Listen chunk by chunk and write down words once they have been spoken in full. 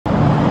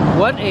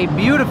What a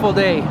beautiful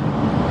day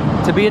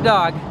to be a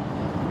dog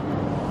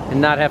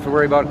and not have to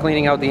worry about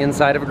cleaning out the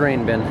inside of a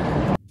grain bin.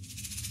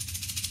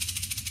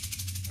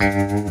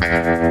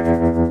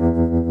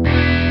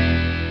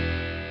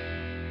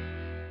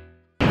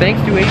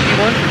 Thanks to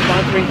AG1 for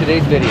sponsoring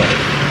today's video.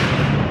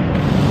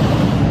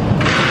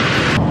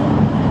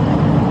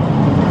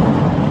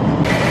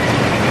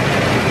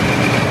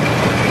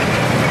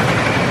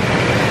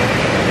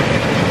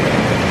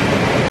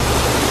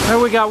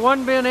 We got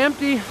one bin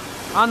empty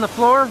on the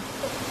floor.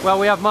 Well,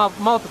 we have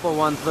multiple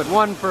ones, but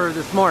one for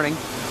this morning.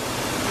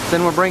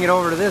 Then we'll bring it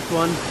over to this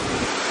one.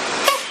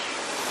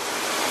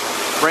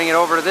 Bring it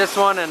over to this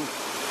one and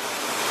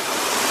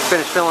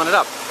finish filling it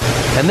up.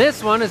 And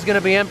this one is going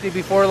to be empty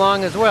before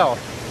long as well.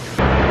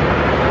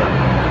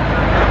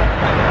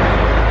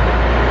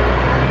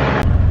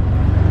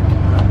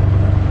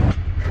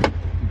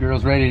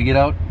 Girls ready to get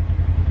out?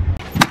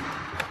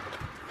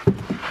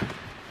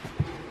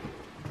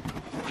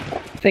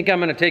 I think I'm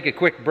gonna take a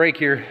quick break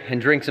here and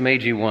drink some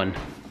AG1.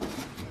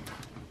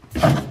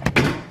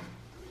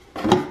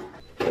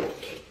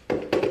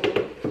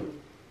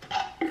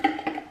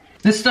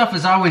 This stuff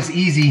is always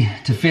easy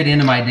to fit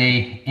into my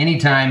day,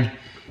 anytime,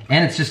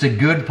 and it's just a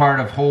good part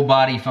of whole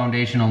body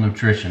foundational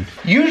nutrition.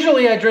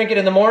 Usually I drink it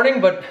in the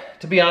morning, but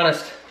to be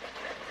honest,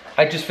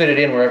 I just fit it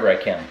in wherever I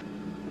can.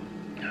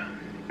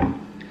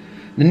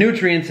 The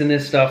nutrients in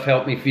this stuff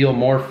help me feel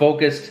more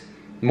focused,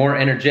 more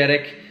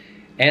energetic,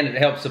 and it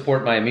helps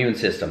support my immune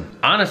system.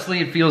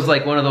 Honestly, it feels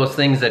like one of those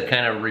things that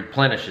kind of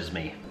replenishes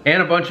me.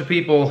 And a bunch of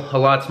people a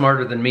lot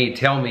smarter than me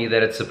tell me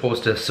that it's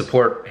supposed to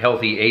support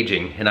healthy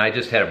aging, and I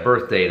just had a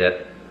birthday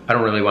that I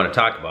don't really want to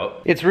talk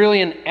about. It's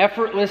really an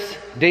effortless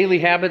daily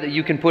habit that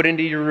you can put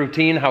into your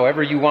routine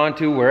however you want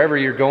to, wherever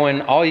you're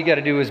going. All you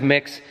gotta do is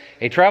mix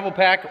a travel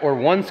pack or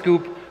 1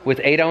 scoop with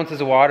 8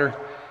 ounces of water,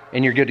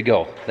 and you're good to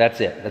go.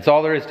 That's it. That's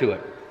all there is to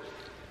it.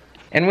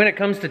 And when it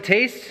comes to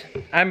taste,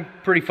 I'm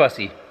pretty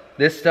fussy.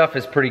 This stuff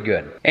is pretty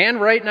good.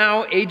 And right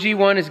now,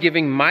 AG1 is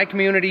giving my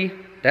community,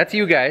 that's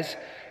you guys,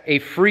 a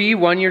free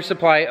 1-year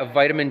supply of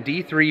vitamin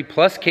D3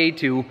 plus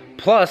K2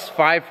 plus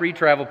 5 free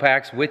travel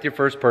packs with your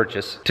first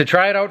purchase. To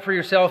try it out for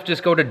yourself,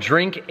 just go to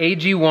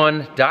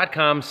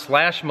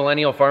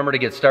drinkag1.com/millennialfarmer to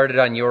get started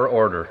on your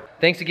order.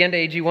 Thanks again to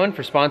AG1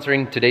 for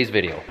sponsoring today's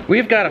video.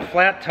 We've got a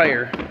flat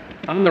tire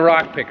on the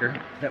rock picker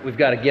that we've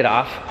got to get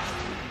off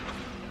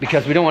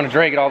because we don't want to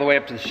drag it all the way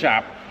up to the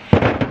shop.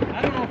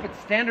 I don't know if it's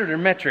standard or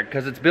metric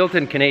because it's built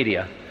in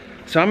Canada.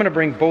 So I'm gonna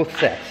bring both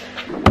sets.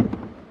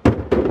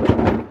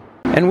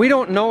 And we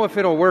don't know if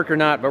it'll work or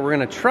not, but we're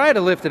gonna try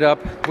to lift it up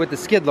with the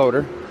skid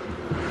loader.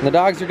 And the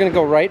dogs are gonna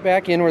go right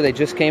back in where they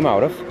just came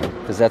out of,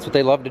 because that's what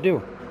they love to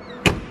do.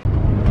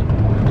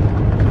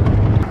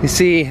 You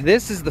see,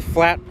 this is the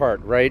flat part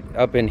right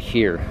up in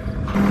here.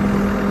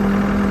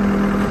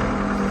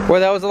 Boy,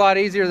 that was a lot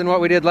easier than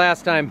what we did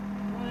last time.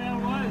 Well, yeah,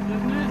 it was,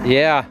 isn't it?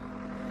 Yeah.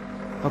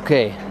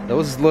 Okay,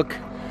 those look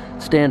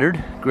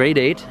standard, grade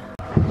 8.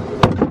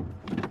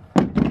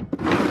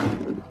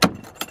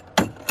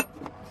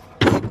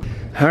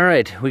 All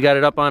right, we got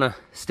it up on a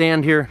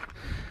stand here.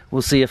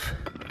 We'll see if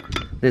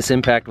this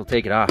impact will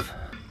take it off.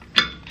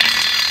 I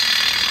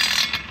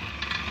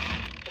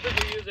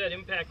think we used that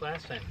impact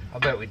last time.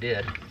 I'll bet we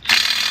did.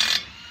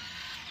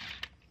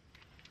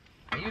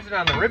 I used it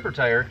on the ripper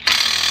tire.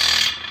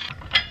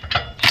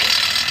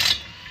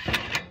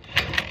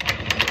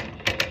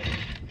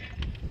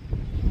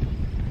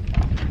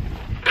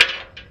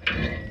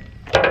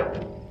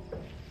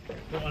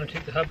 Don't want to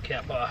take the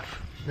hubcap off.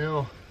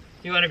 No.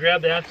 You want to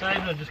grab that side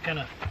and I'll just kind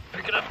of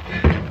pick it up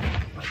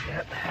like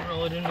that.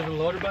 Roll it into the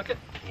loader bucket.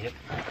 Yep.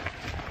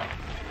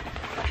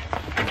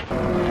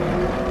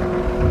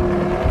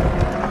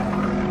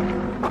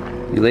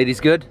 You ladies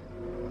good?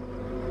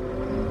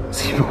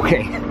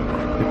 Okay.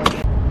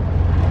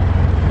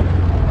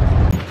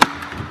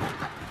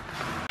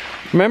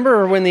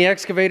 Remember when the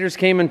excavators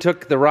came and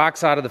took the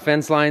rocks out of the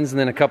fence lines, and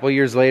then a couple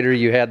years later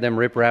you had them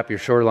rip wrap your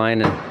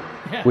shoreline, and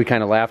yeah, we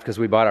kind of laughed because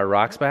we bought our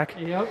rocks back?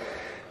 Yep.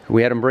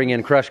 We had them bring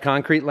in crushed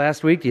concrete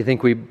last week. Do you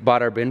think we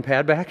bought our bin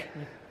pad back?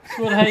 That's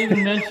what I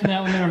even mentioned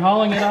that when they were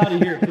hauling it out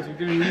of here, because we're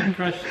going to need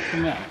crushed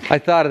cement. I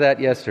thought of that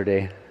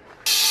yesterday.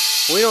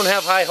 We don't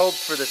have high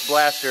hopes for this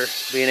blaster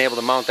being able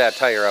to mount that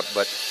tire up,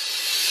 but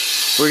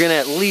we're going to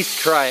at least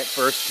try it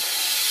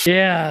first.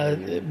 Yeah,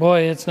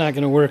 boy, it's not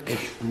going to work.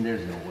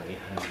 There's no way.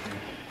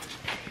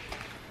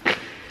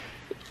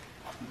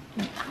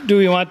 Do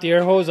we want the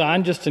air hose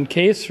on just in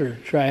case, or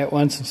try it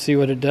once and see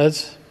what it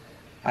does?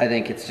 I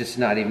think it's just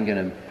not even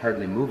going to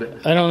hardly move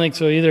it. I don't think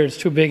so either. It's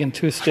too big and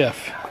too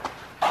stiff.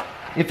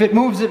 If it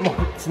moves it more,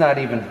 it's not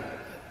even.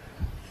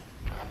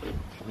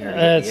 We already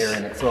get the air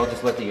in it, so I'll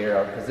just let the air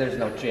out because there's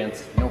no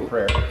chance, no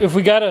prayer. If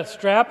we got a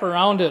strap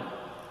around it,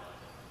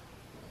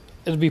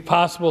 it'd be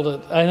possible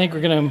to. I think we're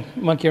going to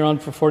monkey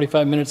around for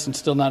 45 minutes and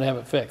still not have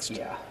it fixed.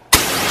 Yeah.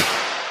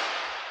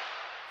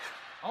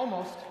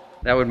 Almost.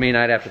 That would mean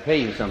I'd have to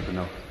pay you something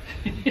though.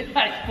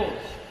 I suppose.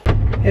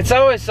 It's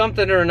always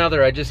something or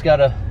another. I just got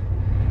a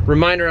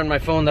reminder on my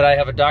phone that I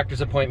have a doctor's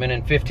appointment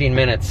in 15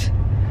 minutes.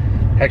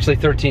 Actually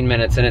 13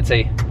 minutes, and it's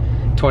a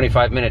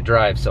 25-minute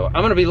drive, so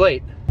I'm gonna be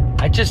late.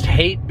 I just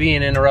hate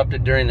being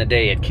interrupted during the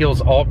day. It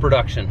kills all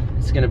production.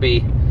 It's gonna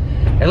be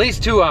at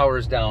least 2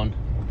 hours down.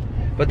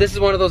 But this is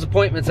one of those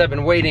appointments I've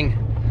been waiting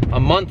a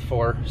month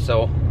for,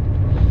 so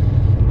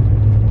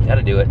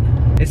gotta do it.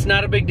 It's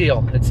not a big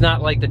deal. It's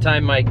not like the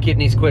time my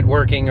kidneys quit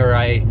working or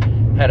I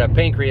had a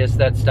pancreas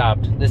that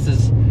stopped. This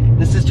is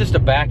just a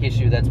back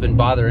issue that's been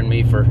bothering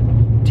me for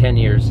 10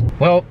 years.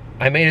 Well,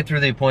 I made it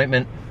through the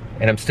appointment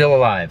and I'm still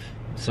alive.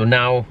 So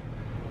now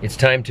it's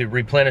time to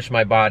replenish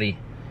my body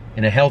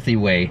in a healthy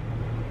way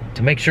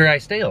to make sure I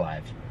stay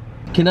alive.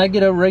 Can I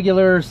get a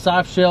regular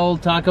soft shell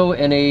taco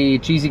and a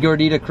cheesy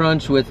gordita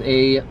crunch with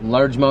a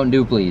large Mountain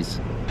Dew,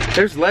 please?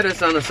 There's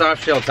lettuce on the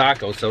soft shell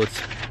taco, so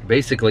it's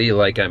basically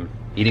like I'm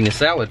eating a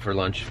salad for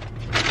lunch.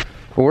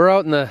 We're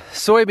out in the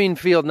soybean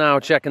field now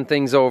checking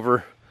things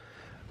over.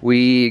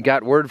 We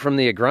got word from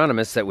the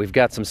agronomist that we've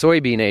got some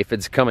soybean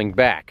aphids coming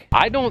back.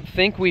 I don't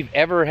think we've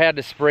ever had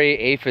to spray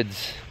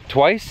aphids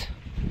twice,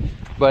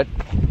 but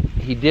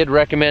he did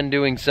recommend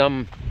doing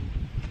some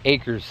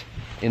acres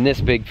in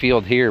this big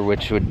field here,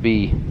 which would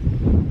be,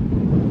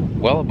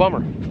 well, a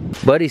bummer.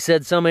 But he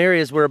said some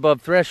areas were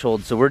above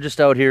threshold, so we're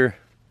just out here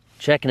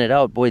checking it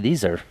out. Boy,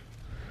 these are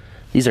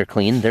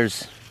clean.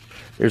 There's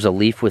a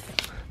leaf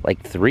with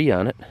like 3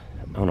 on it.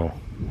 Oh no,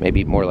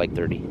 maybe more like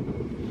 30.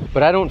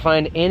 But I don't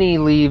find any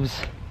leaves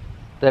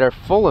that are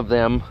full of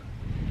them.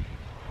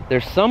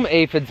 There's some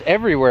aphids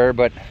everywhere,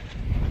 but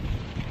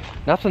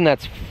nothing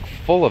that's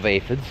full of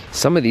aphids.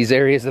 Some of these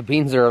areas, the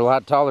beans are a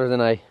lot taller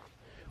than I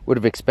would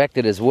have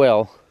expected as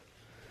well.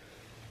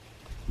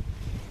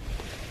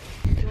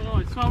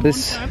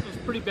 This one was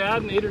pretty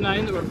bad, and 8 or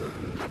 9 that were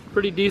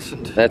pretty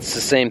decent. That's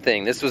the same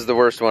thing. This was the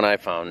worst one I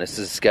found. This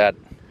has got,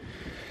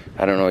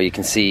 I don't know, you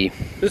can see.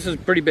 This is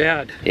pretty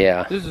bad.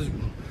 Yeah. This is.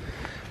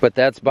 But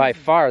that's by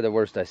far the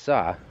worst I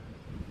saw.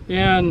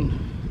 And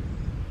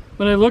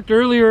when I looked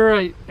earlier,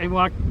 I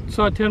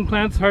saw 10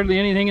 plants, hardly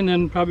anything, and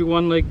then probably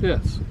one like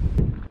this.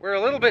 We're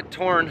a little bit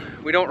torn.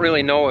 We don't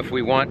really know if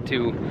we want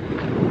to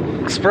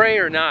spray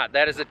or not.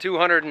 That is a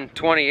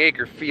 220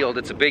 acre field.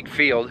 It's a big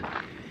field,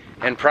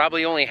 and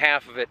probably only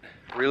half of it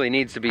really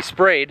needs to be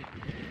sprayed.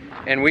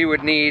 And we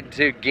would need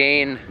to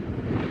gain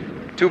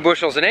 2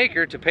 bushels an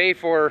acre to pay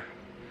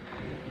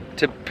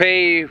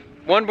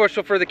 1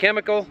 bushel for the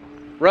chemical,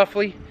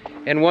 roughly,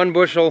 and 1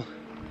 bushel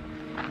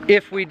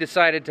if we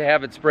decided to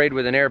have it sprayed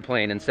with an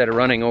airplane instead of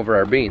running over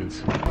our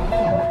beans.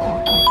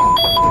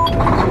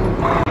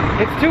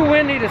 It's too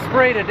windy to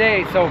spray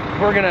today, so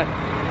we're gonna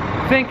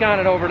think on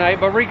it overnight,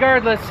 but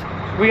regardless,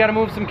 we gotta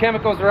move some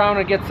chemicals around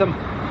and get some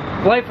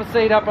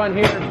glyphosate up on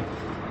here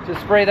to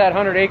spray that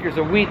 100 acres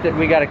of wheat that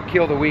we gotta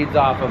kill the weeds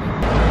off of.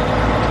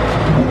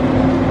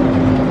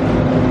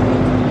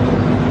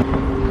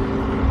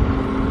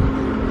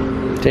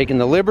 Taking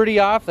the Liberty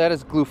off, that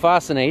is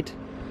glufosinate,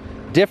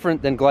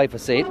 different than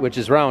glyphosate, which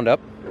is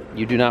Roundup.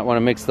 You do not want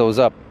to mix those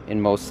up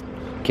in most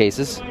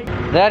cases.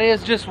 That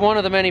is just one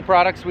of the many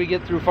products we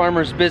get through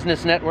Farmers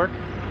Business Network.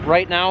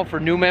 Right now, for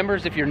new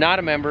members, if you're not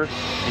a member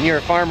and you're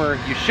a farmer,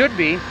 you should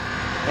be.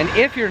 And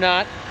if you're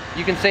not,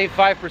 you can save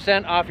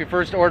 5% off your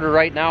first order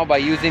right now by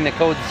using the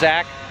code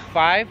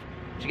ZAC5.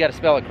 But you got to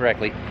spell it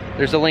correctly.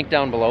 There's a link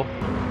down below.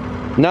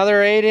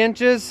 Another 8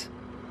 inches.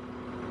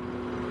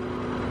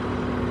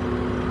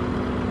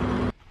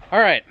 All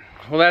right,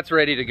 well, that's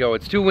ready to go.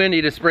 It's too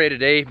windy to spray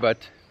today,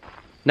 but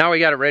now we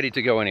got it ready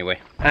to go anyway.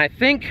 I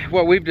think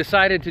what we've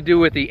decided to do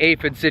with the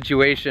aphid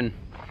situation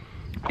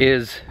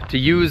is to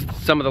use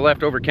some of the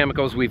leftover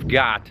chemicals we've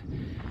got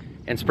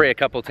and spray a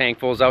couple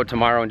tankfuls out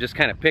tomorrow and just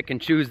kind of pick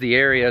and choose the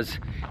areas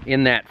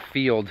in that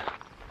field.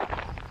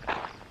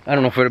 I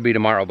don't know if it'll be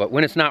tomorrow, but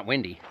when it's not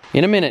windy.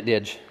 In a minute,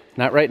 Didge.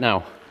 Not right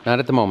now. Not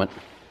at the moment.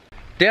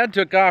 Dad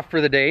took off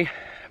for the day,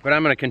 but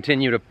I'm gonna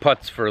continue to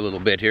putz for a little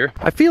bit here.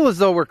 I feel as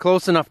though we're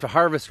close enough to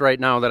harvest right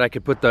now that I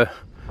could put the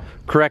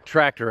correct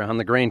tractor on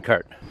the grain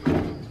cart.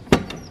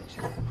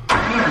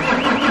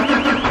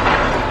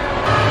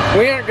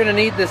 We aren't gonna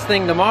need this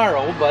thing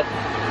tomorrow, but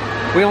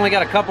we only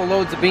got a couple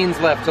loads of beans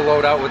left to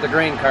load out with the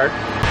grain cart.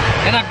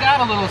 And I've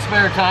got a little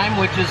spare time,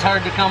 which is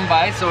hard to come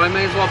by, so I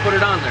may as well put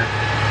it on there.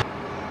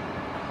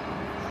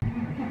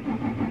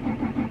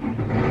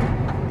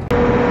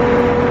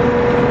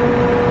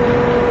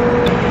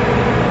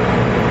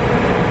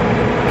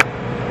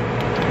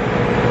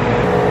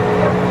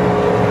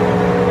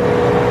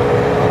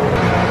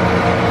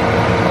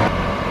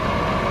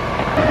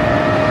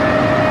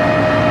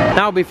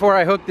 Now, before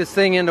I hook this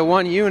thing into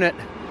one unit,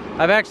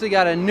 I've actually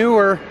got a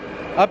newer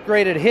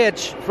upgraded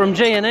hitch from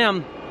J&M,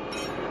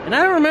 and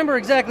I don't remember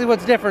exactly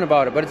what's different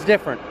about it, but it's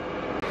different.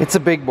 It's a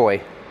big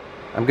boy.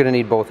 I'm gonna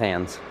need both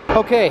hands.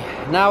 Okay,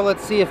 now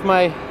let's see if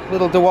my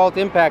little DeWalt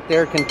impact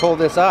there can pull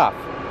this off.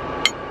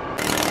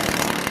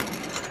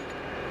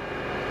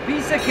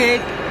 Piece of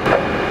cake.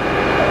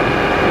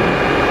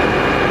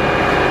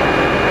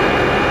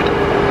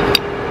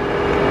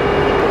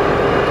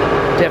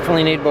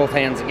 Definitely need both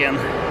hands again.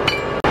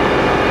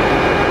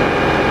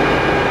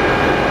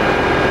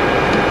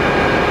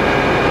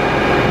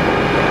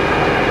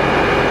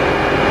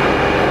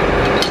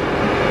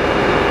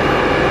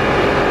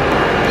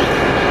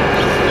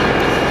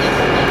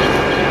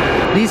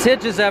 These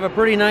hitches have a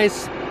pretty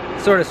nice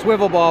sort of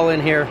swivel ball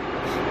in here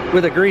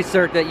with a grease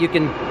zerk that you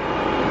can,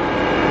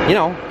 you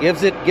know,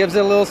 gives it a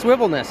little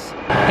swivelness.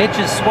 Hitch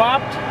is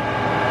swapped.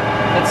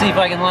 Let's see if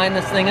I can line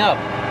this thing up.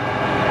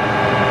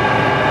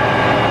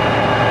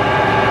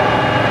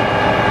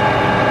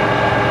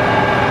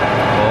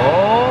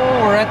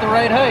 Oh, we're at the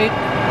right height.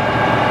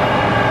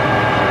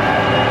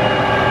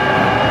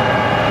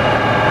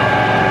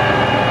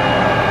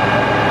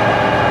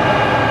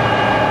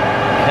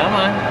 Come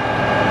on.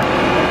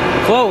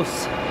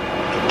 Close.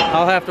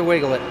 I'll have to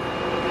wiggle it.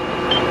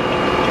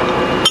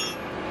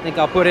 I think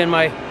I'll put in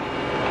my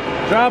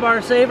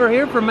drawbar saver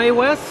here from May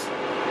West.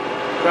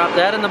 Drop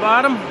that in the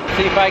bottom.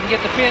 See if I can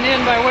get the pin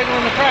in by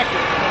wiggling the tractor.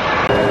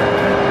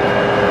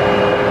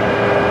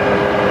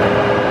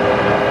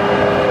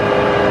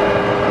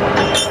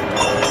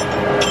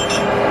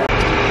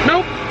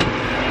 Nope.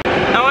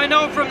 Now I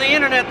know from the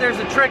internet there's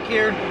a trick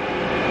here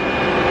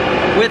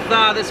with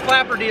this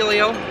flapper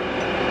dealio,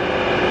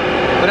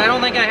 but I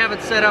don't think I have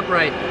it set up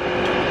right.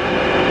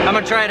 I'm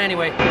gonna try it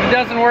anyway. If it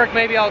doesn't work,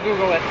 maybe I'll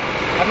Google it.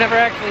 I've never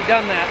actually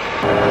done that.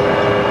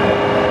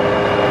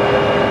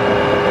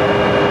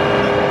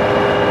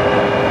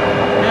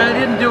 I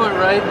didn't do it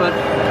right, but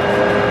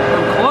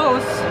I'm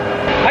close.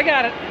 I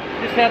got it.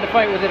 Just had to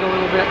fight with it a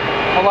little bit,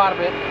 a lot of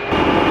it.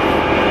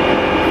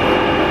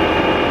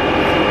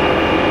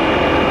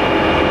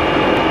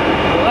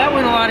 Well, that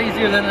went a lot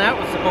easier than that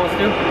was supposed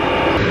to.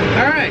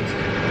 All right,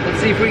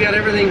 let's see if we got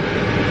everything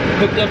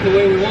hooked up the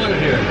way we want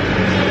it here.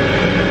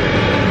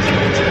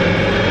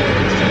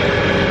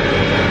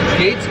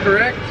 Gates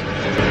correct.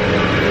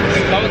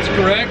 Spouts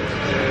correct.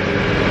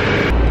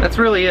 That's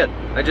really it.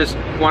 I just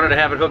wanted to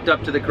have it hooked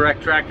up to the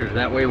correct tractor.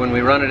 That way when we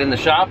run it in the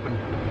shop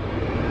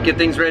and get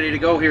things ready to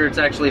go here, it's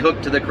actually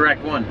hooked to the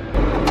correct one.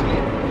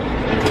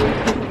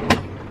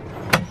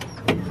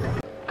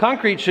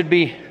 Concrete should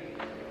be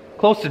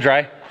close to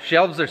dry.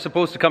 Shelves are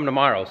supposed to come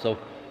tomorrow, so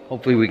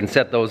hopefully we can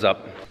set those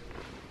up.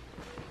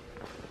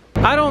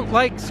 I don't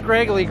like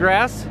scraggly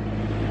grass,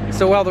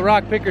 so while the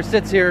rock picker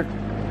sits here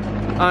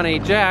on a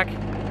jack,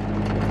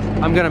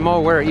 I'm gonna mow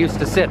where it used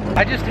to sit.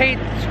 I just hate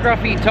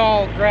scruffy,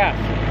 tall grass.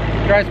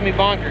 It drives me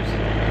bonkers.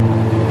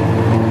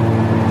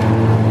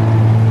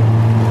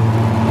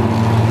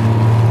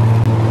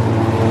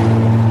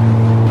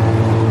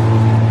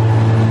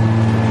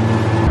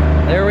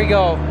 There we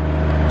go.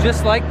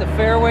 Just like the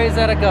fairways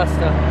at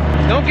Augusta.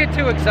 Don't get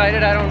too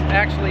excited. I don't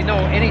actually know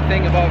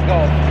anything about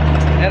golf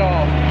at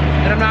all.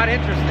 And I'm not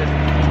interested.